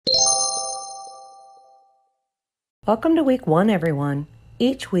Welcome to week 1, everyone.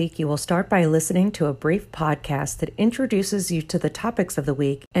 Each week, you will start by listening to a brief podcast that introduces you to the topics of the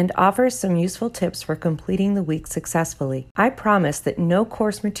week and offers some useful tips for completing the week successfully. I promise that no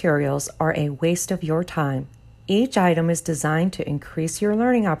course materials are a waste of your time. Each item is designed to increase your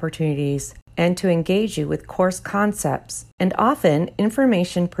learning opportunities and to engage you with course concepts. And often,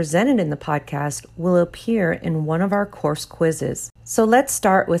 information presented in the podcast will appear in one of our course quizzes. So let's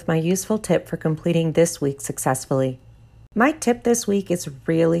start with my useful tip for completing this week successfully. My tip this week is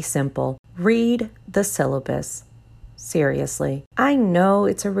really simple. Read the syllabus. Seriously. I know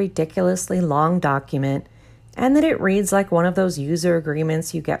it's a ridiculously long document and that it reads like one of those user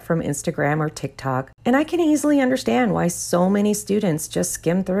agreements you get from Instagram or TikTok, and I can easily understand why so many students just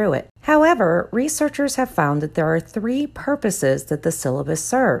skim through it. However, researchers have found that there are 3 purposes that the syllabus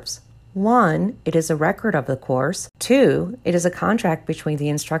serves. 1, it is a record of the course. 2, it is a contract between the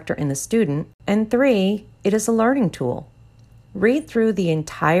instructor and the student. And 3, it is a learning tool. Read through the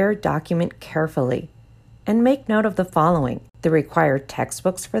entire document carefully and make note of the following: the required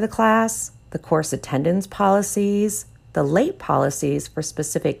textbooks for the class, the course attendance policies, the late policies for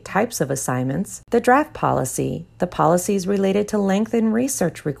specific types of assignments, the draft policy, the policies related to length and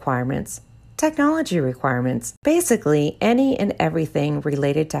research requirements, technology requirements, basically any and everything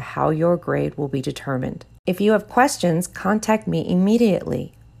related to how your grade will be determined. If you have questions, contact me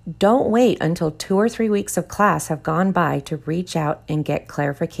immediately. Don't wait until 2 or 3 weeks of class have gone by to reach out and get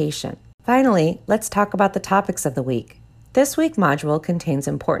clarification. Finally, let's talk about the topics of the week. This week module contains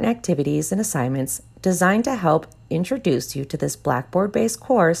important activities and assignments designed to help introduce you to this Blackboard-based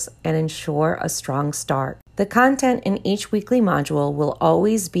course and ensure a strong start. The content in each weekly module will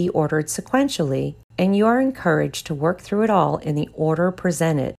always be ordered sequentially, and you are encouraged to work through it all in the order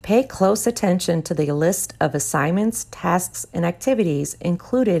presented. Pay close attention to the list of assignments, tasks, and activities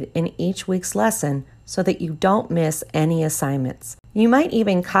included in each week's lesson so that you don't miss any assignments. You might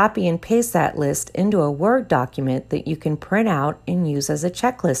even copy and paste that list into a Word document that you can print out and use as a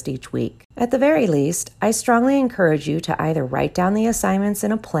checklist each week. At the very least, I strongly encourage you to either write down the assignments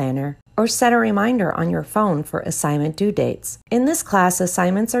in a planner or set a reminder on your phone for assignment due dates. In this class,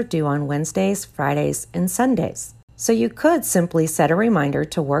 assignments are due on Wednesdays, Fridays, and Sundays. So you could simply set a reminder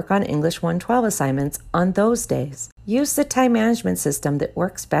to work on English 112 assignments on those days. Use the time management system that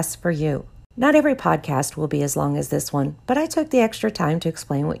works best for you. Not every podcast will be as long as this one, but I took the extra time to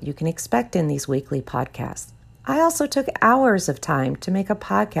explain what you can expect in these weekly podcasts. I also took hours of time to make a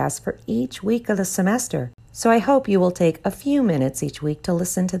podcast for each week of the semester, so I hope you will take a few minutes each week to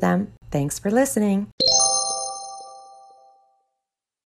listen to them. Thanks for listening.